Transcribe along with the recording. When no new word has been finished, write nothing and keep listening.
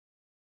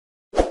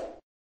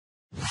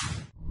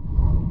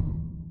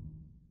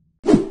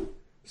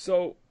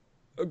So,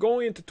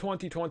 going into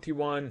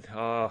 2021,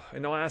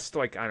 in the last,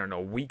 like, I don't know,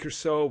 week or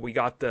so, we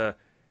got the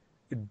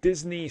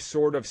Disney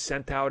sort of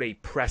sent out a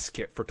press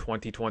kit for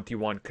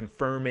 2021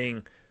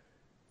 confirming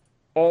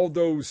all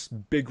those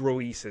big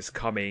releases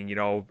coming,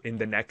 in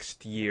the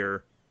next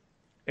year.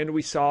 And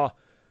we saw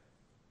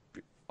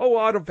a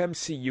lot of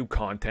MCU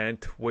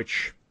content,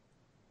 which,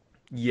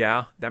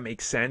 yeah, that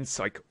makes sense.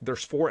 Like,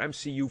 there's 4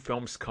 MCU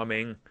films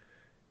coming.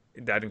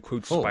 That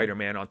includes Four.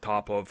 Spider-Man on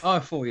top of... Oh,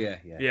 four, yeah,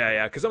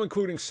 Yeah, because I'm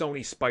including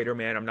Sony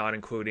Spider-Man. I'm not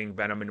including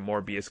Venom and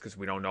Morbius because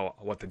we don't know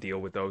what the deal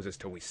with those is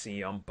till we see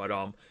them. But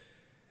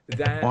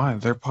that... Why?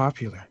 They're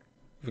popular.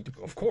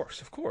 Of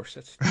course.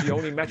 That's the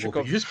only metric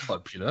Well, of... he is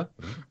popular.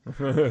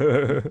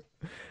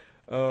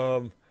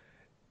 um,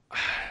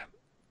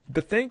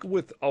 the thing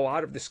with a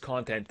lot of this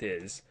content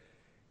is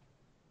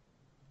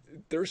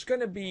there's going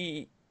to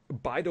be,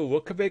 by the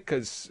look of it,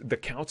 because the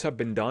counts have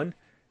been done,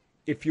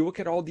 if you look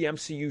at all the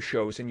MCU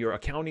shows and you're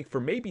accounting for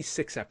maybe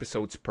 6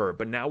 episodes per,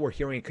 but now we're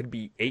hearing it could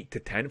be 8 to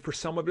 10 for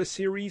some of the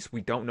series.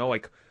 We don't know.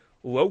 Like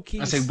Loki.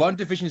 I say one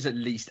division is at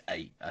least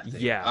 8. I think.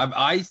 Yeah.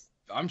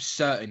 I'm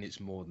certain it's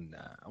more than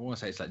that. I want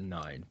to say it's like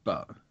 9,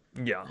 but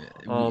yeah,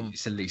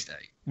 it's at least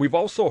 8. We've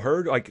also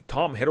heard like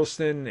Tom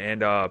Hiddleston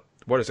and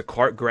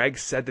Clark Gregg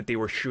said that they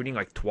were shooting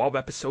like 12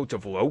 episodes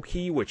of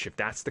Loki. Which, if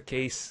that's the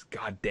case,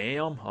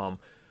 goddamn.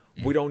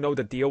 We don't know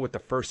the deal with the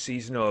first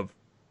season of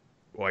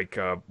like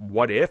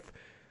What If,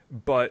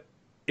 but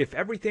if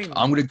everything...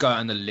 I'm going to go out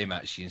on the limb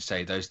actually and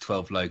say those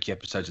 12 Loki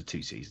episodes are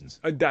 2 seasons.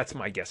 That's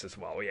my guess as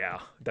well, yeah.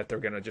 That they're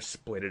going to just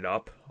split it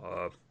up.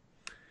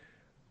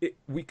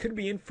 We could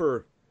be in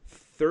for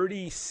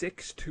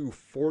 36 to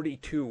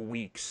 42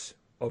 weeks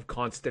of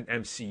constant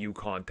MCU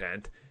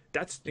content.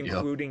 That's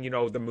including,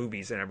 the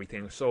movies and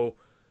everything. So,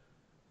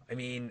 I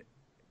mean,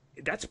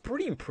 that's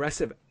pretty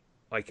impressive,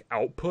 like,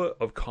 output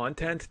of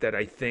content that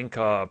I think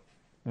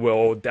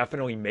will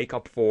definitely make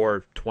up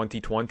for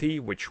 2020,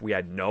 which we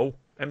had no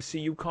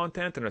MCU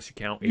content unless you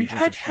count You Agents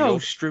had of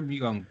S.H.I.E.L.D. Hellstrom,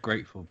 you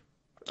ungrateful.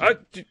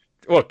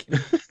 Look,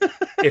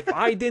 if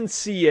I didn't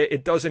see it,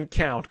 it doesn't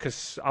count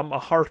because I'm a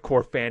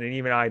hardcore fan and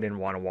even I didn't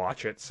want to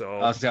watch it. So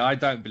I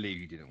don't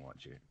believe you didn't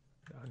watch it.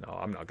 No,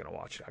 I'm not gonna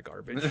watch that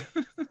garbage.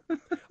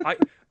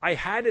 I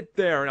had it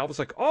there and I was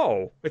like,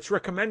 oh, it's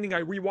recommending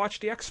I rewatch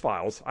the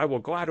X-Files. I will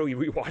gladly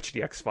rewatch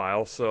the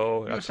X-Files.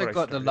 So You that's also what I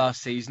got the started.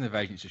 last season of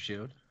Agents of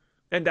S.H.I.E.L.D.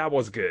 And that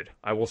was good.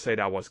 I will say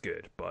that was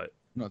good, but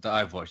Not that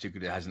I've watched it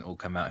because it hasn't all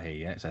come out here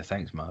yet. So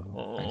thanks, Marvel.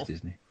 Oh. Thanks,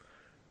 Disney.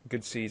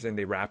 good season.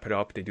 They wrap it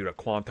up. They do the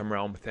quantum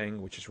realm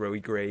thing, which is really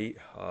great.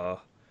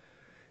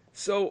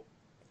 So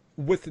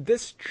with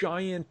this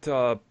giant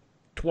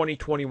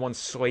 2021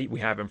 slate we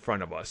have in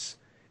front of us,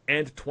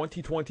 and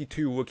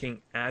 2022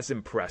 looking as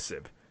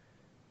impressive,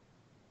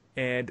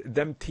 and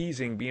them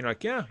teasing, being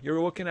like, yeah,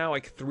 you're looking at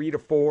like 3 to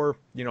 4,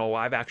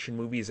 live action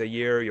movies a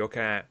year. You're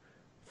looking at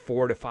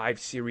 4 to 5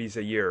 series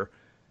a year.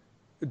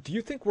 Do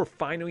you think we're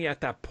finally at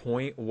that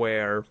point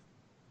where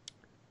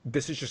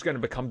this is just going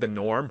to become the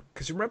norm?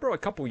 Because remember a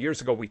couple of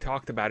years ago we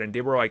talked about it, and they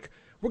were like,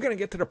 we're going to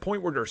get to the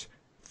point where there's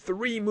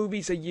 3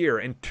 movies a year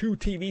and 2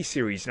 TV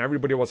series. And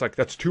everybody was like,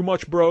 that's too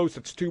much, bros.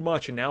 That's too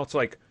much. And now it's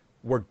like,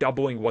 we're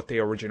doubling what they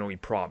originally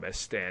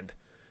promised. And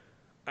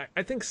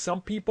I think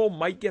some people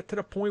might get to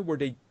the point where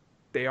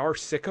they are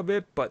sick of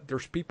it, but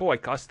there's people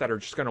like us that are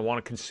just going to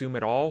want to consume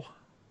it all.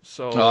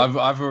 So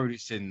I've already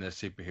seen the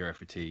superhero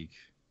fatigue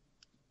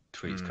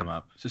tweets come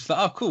up. It's just like,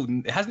 oh, cool.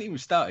 It hasn't even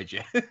started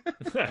yet.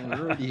 We're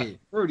already here.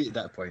 We're already at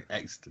that point.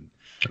 Excellent.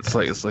 It's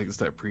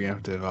that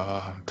preemptive.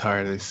 I'm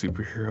tired of these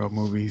superhero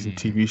movies and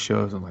TV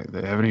shows. I'm like,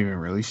 they haven't even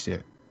released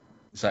yet.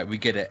 It's like we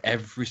get it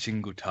every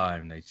single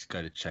time they just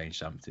go to change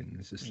something.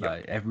 It's just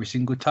like every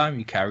single time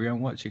you carry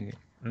on watching it.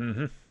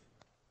 Mm-hmm.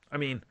 I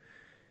mean,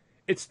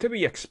 it's to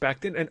be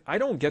expected, and I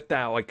don't get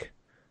that, like,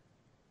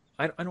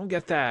 I don't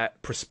get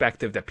that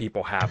perspective that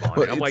people have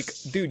on it. I'm like,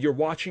 dude, you're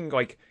watching,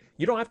 like,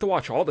 you don't have to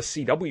watch all the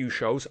CW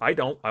shows. I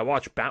don't. I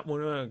watch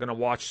Batman, I'm going to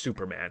watch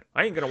Superman.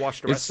 I ain't going to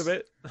watch the rest of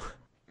it.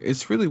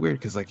 It's really weird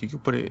because, like, you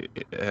could put it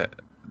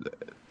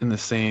in the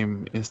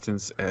same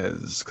instance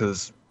as,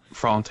 because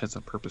for all intents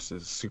and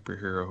purposes,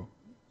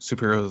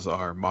 superheroes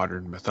are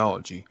modern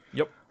mythology.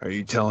 Yep. Are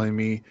you telling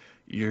me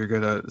you're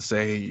gonna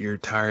say you're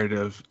tired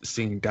of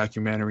seeing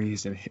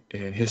documentaries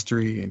and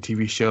history and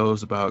TV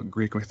shows about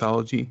Greek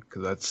mythology?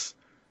 Because that's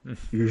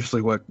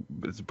usually what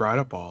is brought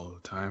up all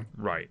the time.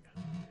 Right.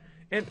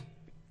 And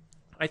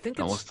I think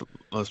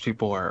most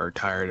people are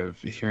tired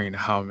of hearing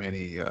how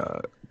many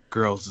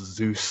girls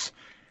Zeus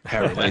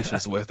had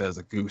relations with as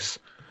a goose.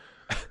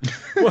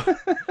 Well,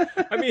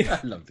 I mean,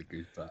 I love the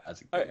goose part.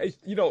 As a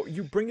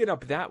you bring it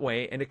up that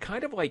way, and it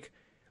kind of like,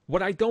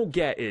 what I don't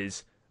get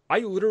is, I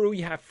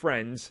literally have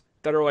friends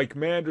that are like,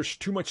 man, there's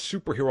too much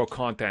superhero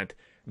content.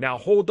 Now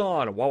hold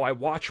on while I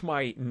watch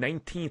my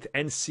 19th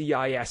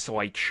NCIS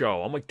like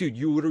show. I'm like, dude,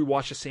 you literally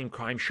watch the same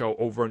crime show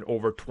over and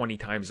over 20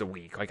 times a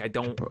week. Like, I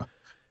don't.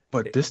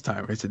 But this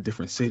time it's a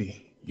different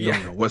city. You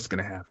don't know what's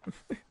gonna happen.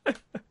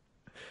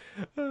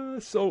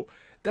 So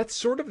that's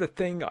sort of the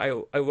thing I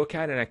look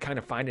at, and I kind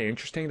of find it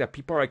interesting that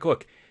people are like,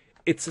 look,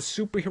 it's a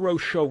superhero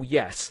show,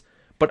 yes,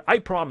 but I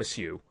promise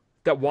you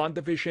that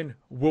WandaVision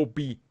will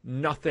be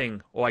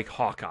nothing like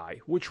Hawkeye,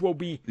 which will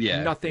be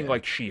nothing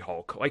like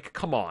She-Hulk. Like,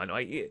 come on.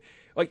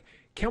 Like,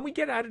 can we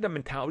get out of the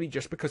mentality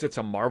just because it's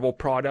a Marvel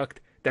product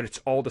that it's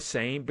all the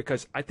same?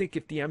 Because I think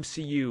if the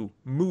MCU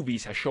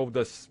movies have showed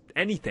us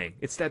anything,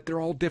 it's that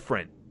they're all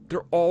different.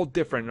 They're all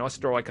different unless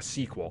they're like a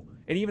sequel.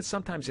 And even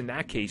sometimes in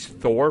that case,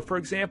 Thor, for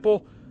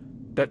example,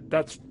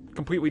 that's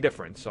completely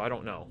different. So I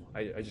don't know.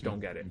 I just don't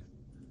get it.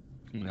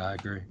 I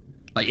agree.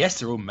 Like, yes,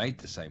 they're all made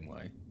the same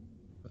way.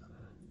 But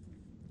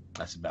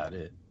that's about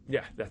it.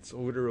 Yeah, that's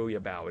literally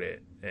about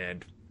it.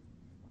 And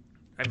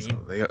I mean,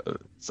 so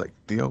it's like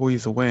they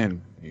always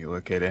win. You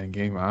look at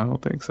Endgame, I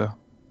don't think so.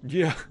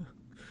 Yeah,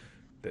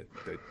 they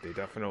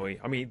definitely.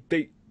 I mean,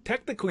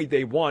 technically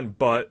they won,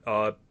 but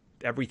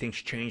everything's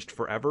changed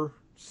forever.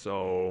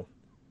 So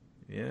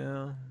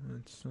yeah,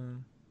 it's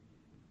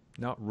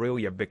not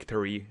really a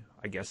victory,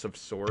 I guess, of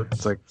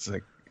sorts. It's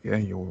like yeah,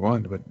 you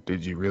won, but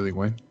did you really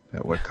win?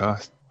 At what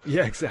cost?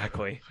 Yeah,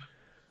 exactly.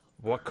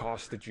 What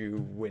cost did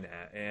you win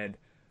at? And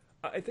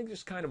I think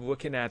just kind of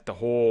looking at the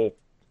whole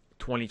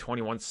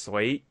 2021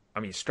 slate,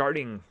 I mean,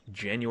 starting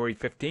January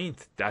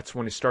 15th, that's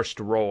when it starts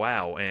to roll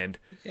out. And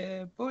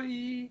yeah,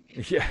 boy.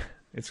 Yeah,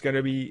 it's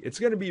gonna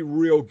be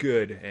real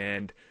good.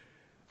 And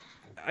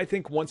I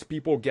think once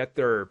people get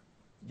their,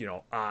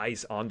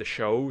 eyes on the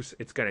shows,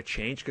 it's gonna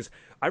change. Because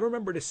I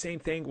remember the same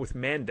thing with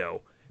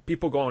Mando.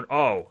 People going,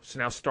 oh, so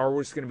now Star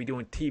Wars is gonna be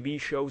doing TV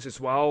shows as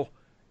well.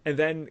 And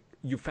then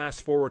you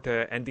fast forward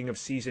to ending of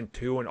season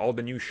 2 and all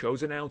the new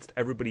shows announced,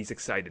 everybody's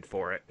excited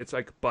for it. It's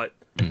like, but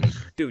dude,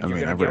 you're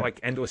gonna get like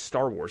endless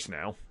Star Wars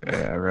now.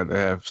 Yeah, I'd rather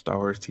have Star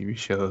Wars TV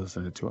shows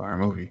than a 2-hour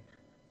movie.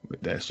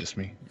 But that's just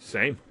me.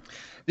 Same.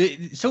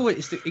 So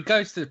it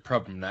goes to the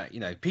problem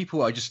that,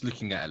 people are just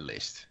looking at a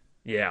list.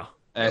 Yeah.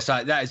 It's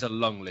like, that is a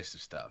long list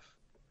of stuff.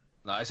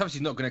 Like, it's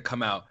obviously not going to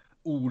come out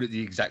all at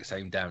the exact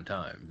same damn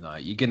time.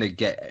 Like, you're going to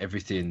get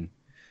everything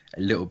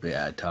a little bit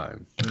at a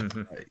time.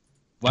 Mm-hmm. Like,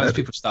 once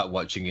people start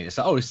watching it, it's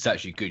like, oh, this is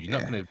actually good. You're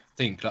not going to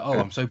think, like, oh,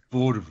 I'm so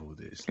bored of all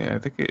this. Yeah, I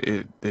think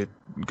it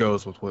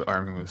goes with what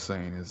Armin was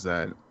saying, is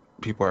that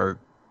people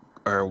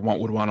would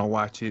want to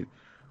watch it,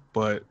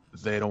 but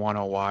they don't want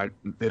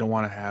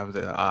to have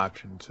the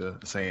option to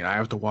say, I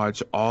have to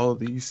watch all of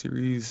these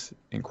series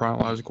in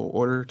chronological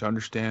order to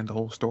understand the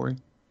whole story.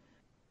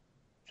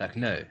 Like,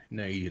 no,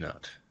 you're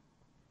not.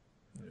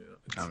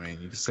 I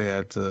mean, you can say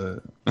that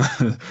to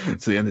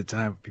the end of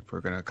time. People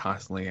are going to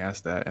constantly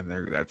ask that, and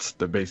that's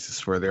the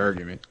basis for the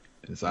argument.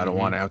 Is I don't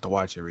want to have to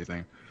watch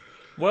everything.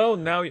 Well,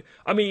 now,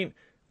 I mean,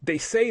 they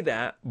say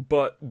that,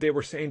 but they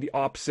were saying the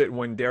opposite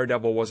when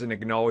Daredevil wasn't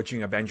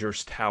acknowledging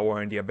Avengers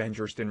Tower and the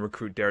Avengers didn't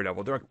recruit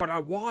Daredevil. They're like, but I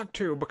want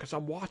to because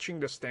I'm watching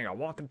this thing. I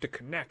want them to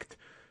connect.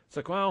 It's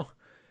like, well,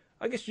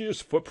 I guess you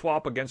just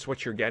flip-flop against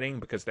what you're getting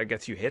because that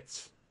gets you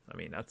hits. I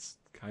mean, that's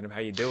kind of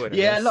how you do it.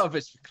 Yeah, a lot of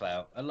it's for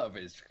clout.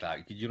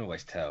 You can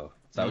always tell.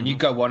 So when you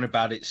go on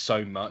about it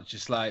so much,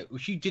 it's like,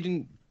 if you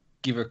didn't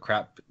give a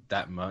crap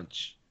that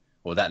much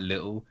or that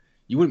little,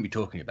 you wouldn't be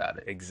talking about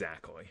it.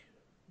 Exactly.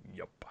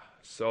 Yep.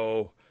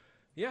 So,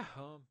 yeah.